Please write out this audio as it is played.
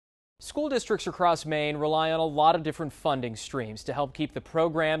School districts across Maine rely on a lot of different funding streams to help keep the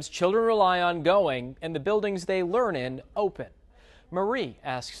programs children rely on going and the buildings they learn in open. Marie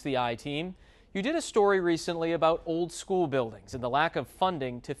asks the I-Team, you did a story recently about old school buildings and the lack of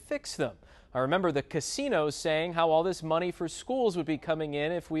funding to fix them. I remember the casinos saying how all this money for schools would be coming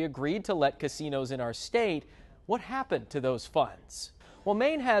in if we agreed to let casinos in our state. What happened to those funds? Well,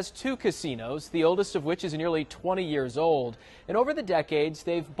 Maine has two casinos, the oldest of which is nearly 20 years old. And over the decades,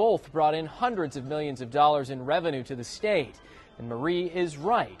 they've both brought in hundreds of millions of dollars in revenue to the state. And Marie is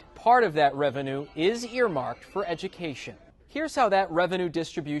right. Part of that revenue is earmarked for education. Here's how that revenue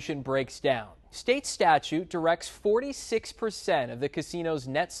distribution breaks down. State statute directs 46% of the casino's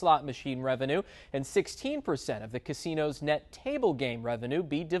net slot machine revenue and 16% of the casino's net table game revenue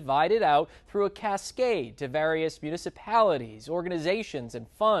be divided out through a cascade to various municipalities, organizations, and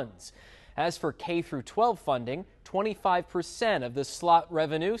funds. As for K through 12 funding, 25% of the slot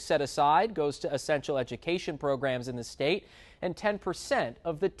revenue set aside goes to essential education programs in the state and 10%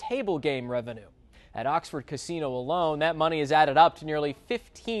 of the table game revenue. At Oxford Casino alone, that money is added up to nearly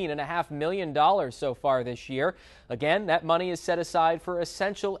 $15.5 million so far this year. Again, that money is set aside for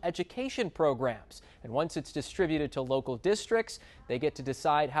essential education programs. And once it's distributed to local districts, they get to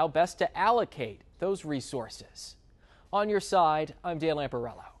decide how best to allocate those resources. On your side, I'm Dan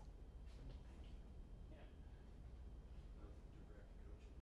Lamparello.